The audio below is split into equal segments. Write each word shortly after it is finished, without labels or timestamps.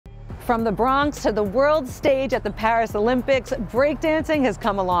From the Bronx to the world stage at the Paris Olympics, breakdancing has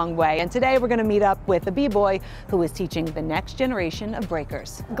come a long way. And today we're going to meet up with a b-boy who is teaching the next generation of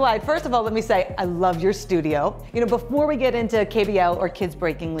breakers. Glyde, first of all, let me say, I love your studio. You know, before we get into KBL or Kids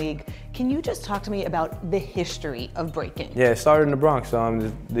Breaking League, can you just talk to me about the history of breaking? Yeah, it started in the Bronx.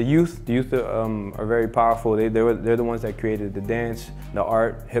 The youth are very powerful. They're the ones that created the dance, the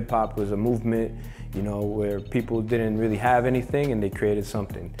art. Hip hop was a movement, you know, where people didn't really have anything and they created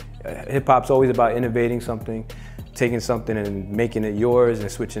something. Hip hop's always about innovating something, taking something and making it yours and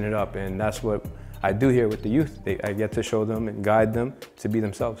switching it up, and that's what I do here with the youth. I get to show them and guide them to be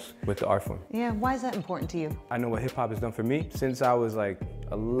themselves with the art form. Yeah, why is that important to you? I know what hip hop has done for me. Since I was like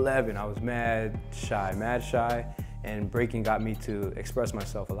 11, I was mad shy, and breaking got me to express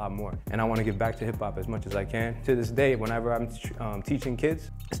myself a lot more. And I want to give back to hip hop as much as I can. To this day, whenever I'm teaching kids,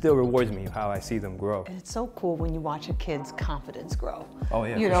 it still rewards me how I see them grow. And it's so cool when you watch a kid's confidence grow. Oh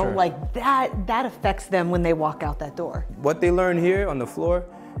yeah, you know, sure. like that affects them when they walk out that door. What they learn here on the floor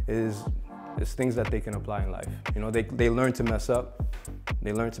is things that they can apply in life. You know, they learn to mess up.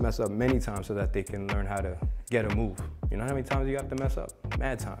 They learn to mess up many times so that they can learn how to get a move. You know how many times you have to mess up?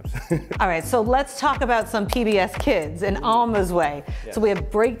 Mad times. All right, so let's talk about some PBS Kids in Alma's way. Yeah. So we have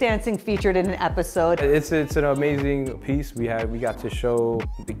breakdancing featured in an episode. It's an amazing piece. We got to show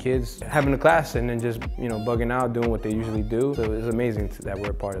the kids having a class and then just, you know, bugging out, doing what they usually do. So it's amazing that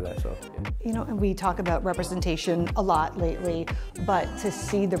we're a part of that. So yeah. You know, and we talk about representation a lot lately, but to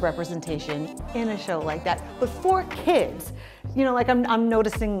see the representation in a show like that, but for kids, you know, like I'm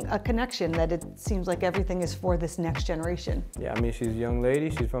noticing a connection that it seems like everything is for this next generation. Yeah, I mean, she's a young lady,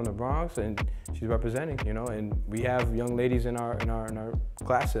 she's from the Bronx, and she's representing, you know, and we have young ladies in our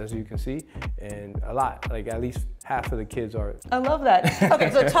class, as you can see, and a lot, like at least half of the kids are. I love that. Okay,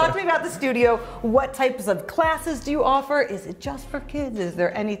 so talk to me about the studio. What types of classes do you offer? Is it just for kids? Is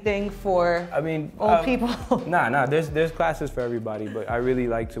there anything for old people? Nah, there's classes for everybody, but I really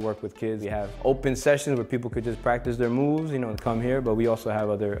like to work with kids. We have open sessions where people could just practice their moves, you know, come here, but we also have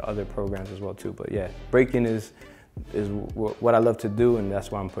other programs as well too. But yeah, breaking is what I love to do, and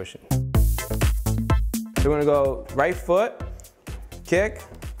that's why I'm pushing. So we're gonna go right foot, kick,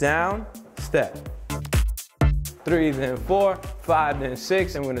 down, step. 3, then 4, 5, then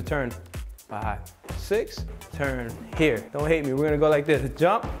 6, and we're gonna turn 5, 6, turn here. Don't hate me, we're gonna go like this.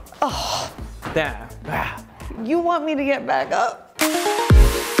 Jump, down, bow. You want me to get back up?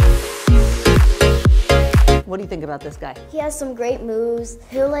 What do you think about this guy? He has some great moves.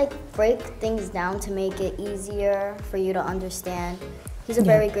 He'll like break things down to make it easier for you to understand. He's a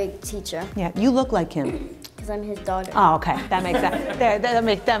very great teacher. Yeah, you look like him. Because I'm his daughter. Oh, okay, that makes sense.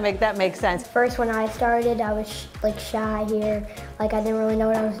 that makes sense. First, when I started, I was like shy here, like I didn't really know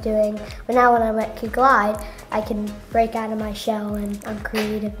what I was doing. But now when I'm at Glyde, I can break out of my shell and I'm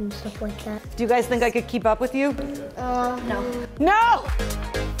creative and stuff like that. Do you guys think I could keep up with you? No. No?